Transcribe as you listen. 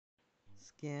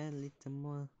Scare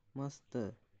little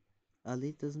monster. A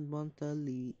little monster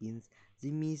lived in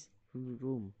Jimmy's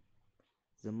room.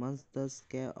 The monster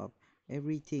scared of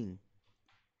everything.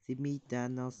 Jimmy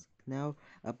does not know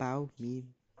about me.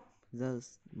 The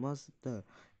monster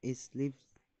is sleeps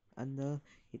under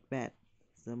his bed.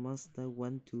 The monster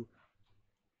wants to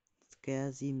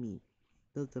scare Jimmy,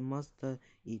 but the monster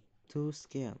is too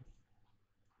scared.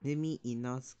 Jimmy is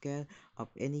not scared of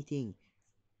anything.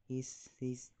 He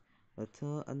sees a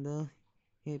toy under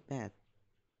his bed.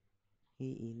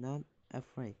 He is not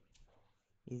afraid.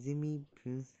 Jimmy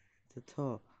pulls the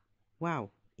toy.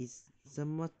 Wow, it's the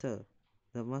monster.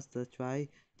 The monster tries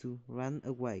to run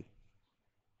away.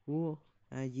 Who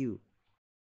are you?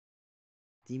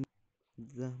 Jimmy,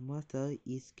 the monster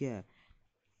is scared.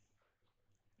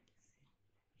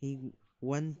 He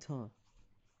wants toy.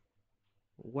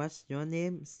 What's your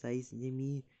name? Says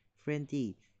Jimmy.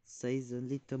 Friendly, says the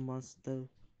little monster.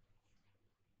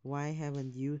 Why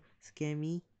haven't you scared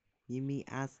me? Jimmy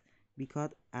asks.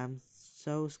 Because I'm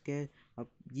so scared of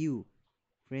you.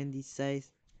 Friendly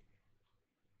says.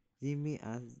 Jimmy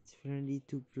asks Friendly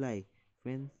to play.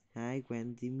 Friend hides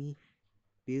when Jimmy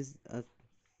builds a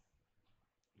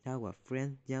tower.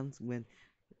 Friend jumps when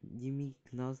Jimmy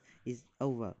knows it's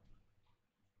over.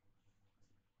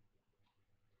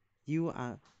 You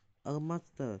are a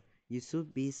monster. You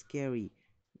should be scary.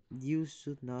 You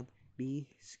should not be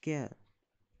scared.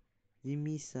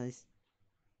 Jimmy says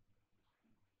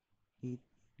he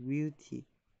will teach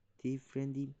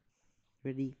Friendly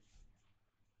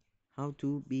how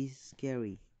to be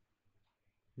scary.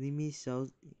 Jimmy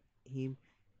shows him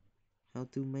how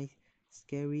to make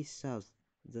scary sounds.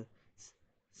 The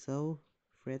show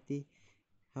Freddy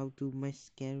how to make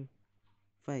scary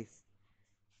face.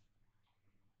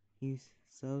 He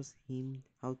shows him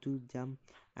how to jump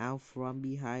out from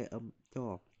behind a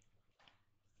door.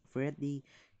 Freddy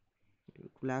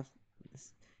laughs.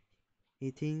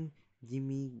 He thinks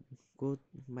Jimmy could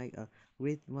make a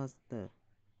great monster.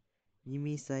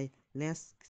 Jimmy says,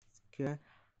 "Let's scare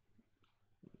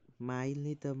my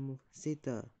little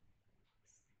sister."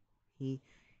 He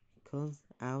calls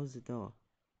out the door.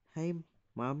 "Hey,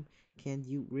 Mom, can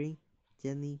you bring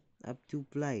Jenny up to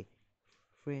play?"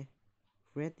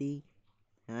 Freddy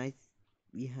hides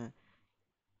behind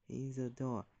the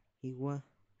door. He waits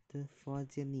for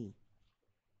Jenny.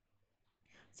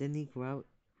 Jenny crawls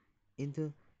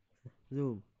into the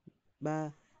room.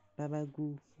 Baba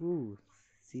Goo Goo,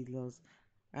 she loves.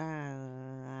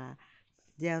 Ah,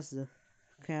 there's the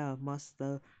car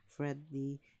monster.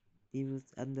 Freddy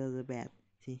lives under the bed.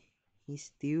 He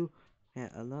still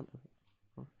has a lot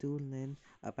to learn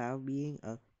about being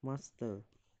a monster.